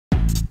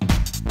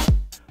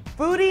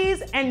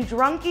Foodies and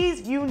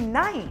drunkies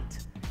unite.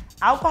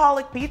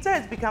 Alcoholic pizza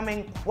is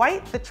becoming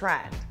quite the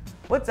trend.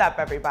 What's up,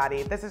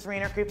 everybody? This is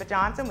Rena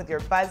Karefa-Johnson with your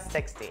Buzz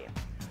 60.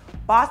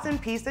 Boston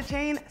pizza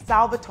chain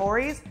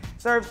Salvatore's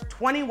serves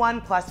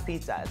 21 plus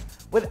pizzas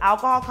with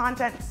alcohol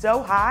content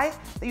so high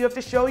that you have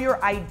to show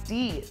your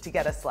ID to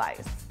get a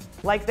slice.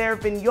 Like their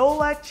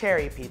Vignola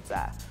cherry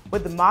pizza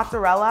with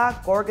mozzarella,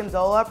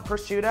 gorgonzola,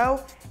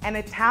 prosciutto, and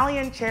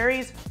Italian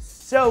cherries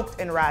soaked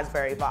in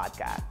raspberry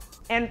vodka.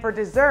 And for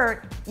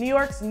dessert, New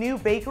York's new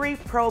bakery,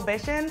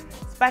 Prohibition,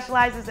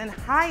 specializes in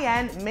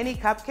high-end mini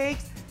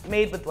cupcakes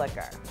made with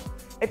liquor.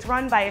 It's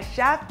run by a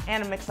chef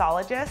and a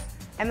mixologist,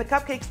 and the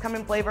cupcakes come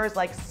in flavors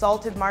like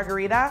salted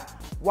margarita,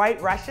 white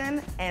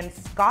Russian, and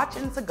scotch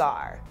and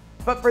cigar.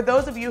 But for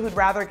those of you who'd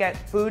rather get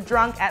food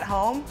drunk at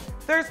home,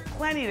 there's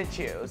plenty to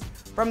choose.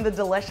 From the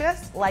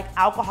delicious, like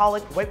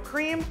alcoholic whipped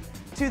cream,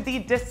 to the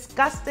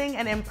disgusting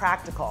and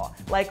impractical,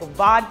 like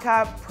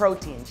vodka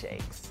protein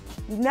shakes.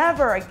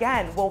 Never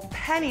again will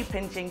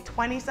penny-pinching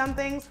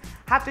 20-somethings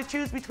have to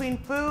choose between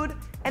food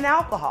and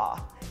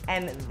alcohol.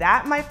 And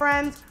that, my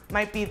friends,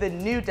 might be the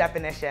new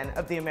definition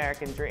of the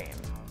American dream.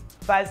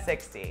 Buzz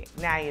 60,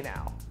 now you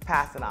know.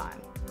 Pass it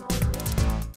on.